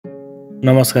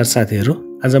नमस्कार साथीहरु,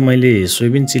 आज मैले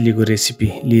सोयाबीन चिल्लीको रेसिपी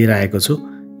लिएर आएको छु।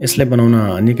 यसलाई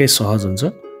बनाउन निकै सहज हुन्छ।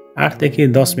 8 देखि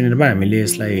 10 मिनेटमा हामीले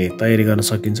यसलाई तयारी गर्न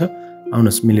सकिन्छ।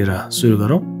 आउनुहोस् मिलेर सुरु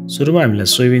गरौँ। सुरुमा हामीलाई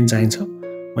सोयाबीन चाहिन्छ।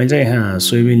 मैले चाहिँ यहाँ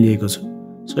सोयाबीन लिएको छु।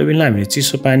 सोयाबीनलाई हामीले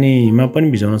चिसो पानीमा पनि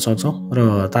भिजाउन सक्छौं र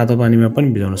तातो पानीमा पनि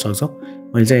भिजाउन सक्छौं।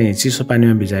 मैले चाहिँ चिसो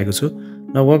पानीमा भिजाएको छु।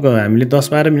 लगभग हामीले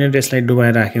 10-12 मिनेट यसलाई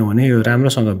डुबाएर राख्यौं भने यो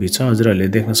राम्रोसँग भिज्छ। हजुरहरूले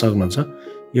देख्न सक्नुहुन्छ।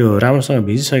 यो राम्रोसँग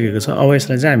भिजिसकेको छ। अब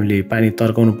यसलाई चाहिँ हामीले पानी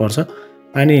तर्काउनु पर्छ।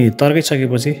 पानी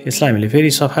तर्किसकेपछि यसलाई हामीले फेरि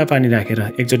सफा पानी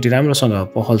राखेर एकचोटी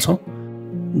राम्रोसँग पखाल्छौं।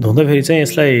 धुँदा फेरि चाहिँ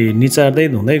यसलाई निचार्दै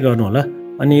धुँदै गर्नु होला।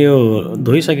 अनि यो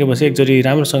धोइसकेपछि एकचोटी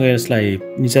राम्रोसँग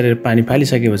यसलाई निचारेर पानी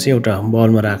फालिसकेपछि एउटा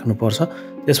बाउलमा राख्नु पर्छ।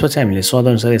 त्यसपछि हामीले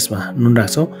स्वादअनुसार यसमा नुन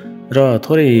राख्छौं र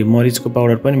थोरै मरिचको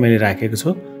पाउडर पनि मैले राखेको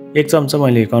छु। 1 चम्चा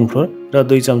मैले कर्नफ्लोर र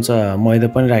 2 चम्चा मैदा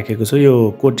पनि राखेको छु।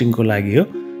 यो कोटिङको लागि हो।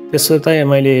 त्यसर्थ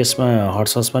मैले यसमा हट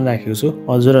सस पनि राखेको छु।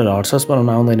 हजुरहरुलाई हट सस बनाउन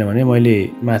आउँदैन भने मैले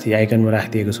माथि आइकनमा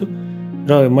राखिदिएको छु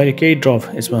र मैले केही ड्रप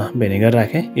यसमा vinegar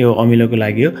राखेँ। यो अमिलोको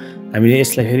लागि हो। हामीले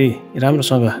यसलाई फेरि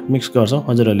राम्रोसँग मिक्स गर्छौं।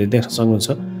 हजुरहरुले देख्न सक्नुहुन्छ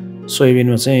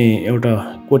सोयाबिनमा चाहिँ एउटा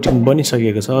कोटिङ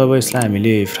बनिसकेको छ। अब यसलाई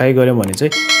हामीले फ्राई गर्यौं भने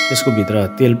चाहिँ यसको भित्र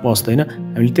तेल पस्दैन।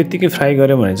 हामीले त्यतिकै फ्राई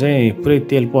गर्यौं भने चाहिँ पुरै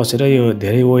तेल पसेर यो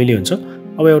धेरै ओइली हुन्छ।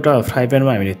 अब एउटा फ्राई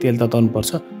प्यानमा हामीले तेल तताउनु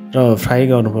पर्छ र फ्राई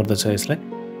गर्नुपर्दछ यसलाई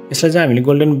चाहिँ हामीले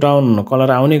गोल्डन ब्राउन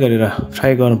कलर आउने गरेर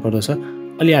फ्राई गर्नुपर्दछ।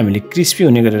 अलि हामीले क्रिस्पी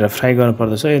हुने गरेर फ्राई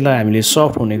गर्नुपर्दछ। यसलाई हामीले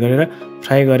सफ्ट हुने गरेर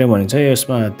फ्राई गर्यौं भने चाहिँ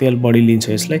यसमा तेल बढी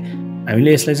लिन्छ।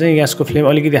 हामीले यसलाई चाहिँ ग्यासको फ्लेम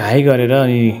अलिकति हाई गरेर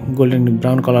अनि गोल्डन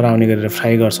ब्राउन कलर आउने गरेर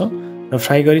फ्राई गर्छौं र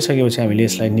फ्राई गरिसकेपछि हामीले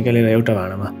यसलाई निकालेर एउटा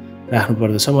भाँडामा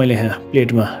राख्नुपर्दछ। मैले यहाँ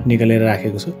प्लेटमा निकालेर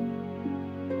राखेको छु।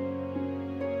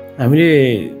 हामीले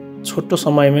छोटो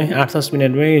समयमै 8-10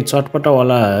 मिनेटमै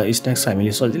चटपटावाला स्न्याक्स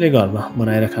हामीले सजिलै घरमा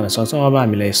बनाएर खान सक्छौं। अब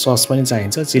हामीलाई सस पनि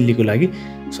चाहिन्छ चिल्लीको लागि।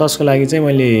 ससको लागि चाहिँ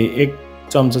मैले 1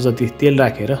 चम्चा जति तेल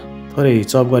राखेर थोरै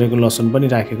चप गरेको लसुन पनि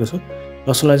राखेको छु।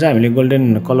 लसुनलाई चाहिँ हामीले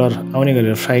गोल्डन कलर आउने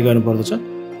गरेर फ्राई गर्नुपर्दछ।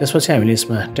 त्यसपछि हामीले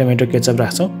यसमा टमेटो केचप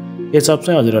राख्छौं। केचप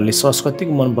चाहिँ हजुरहरुले सस कतिको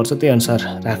मन पर्छ त्यही अनुसार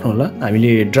राख्नु होला।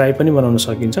 हामीले ड्राई पनि बनाउन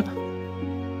सकिन्छ।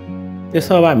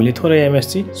 त्यसो अब हामीले थोरै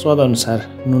एमएसजी स्वाद अनुसार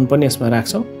नुन पनि यसमा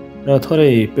राख्छौं र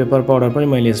थोरै पेपर पाउडर पनि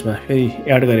मैले यसमा फेरि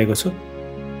एड गरेको छु।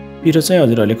 पिरो चाहिँ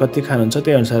हजुरहरुले कति खानुहुन्छ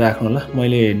त्यही अनुसार राख्नु होला।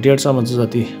 मैले 1.5 चम्चा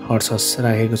जति हट सस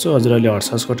राखेको छु। हजुरहरुले हट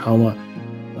ससको ठाउँमा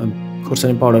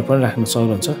खुर्सानी पाउडर पनि राख्न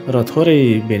सक्नुहुन्छ र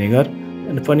थोरै vinegar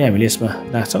पनि हामीले यसमा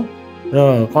राख्छौं र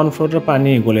कर्नफ्लोर र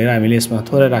पानी घोलेर हामीले यसमा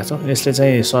थोरै राख्छौं। यसले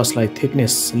चाहिँ ससलाई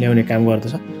थिकनेस ल्याउने काम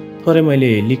गर्दछ। थोरै मैले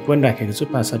लिक पनि राखेको छु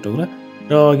 5-6 टुक्रा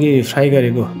र अघि फ्राई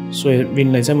गरेको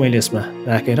सोयाबिनलाई चाहिँ मैले यसमा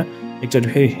राखेर एकचोटी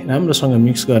फेरि राम्रोसँग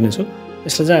मिक्स गर्नेछु।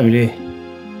 यसलाई चाहिँ हामीले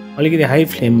अलिकति हाई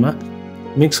फ्लेममा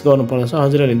मिक्स गर्नुपर्दछ।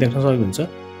 हजुरहरुले देख्न सक्नुहुन्छ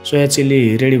सोया चिल्ली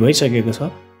रेडी भइसकेको छ।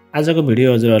 आजको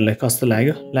भिडियो हजुरहरुलाई कस्तो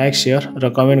लाग्यो लाइक शेयर र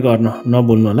कमेन्ट गर्न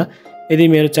नभुल्नु होला। यदि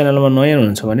मेरो च्यानलमा नयाँ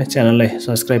हुनुहुन्छ भने च्यानललाई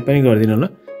सब्स्क्राइब पनि गरिदिनु होला।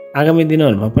 आगामी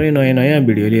दिनहरुमा पनि नयाँ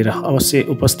भिडियो लिएर अवश्य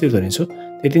उपस्थित हुनेछु।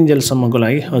 त्यतिन्जेलसम्मको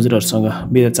लागि हजुरहरुसँग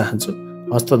बिदा चाहन्छु।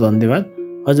 हस्त धन्यवाद।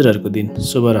 हजुरहरुको दिन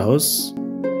शुभ रहोस्।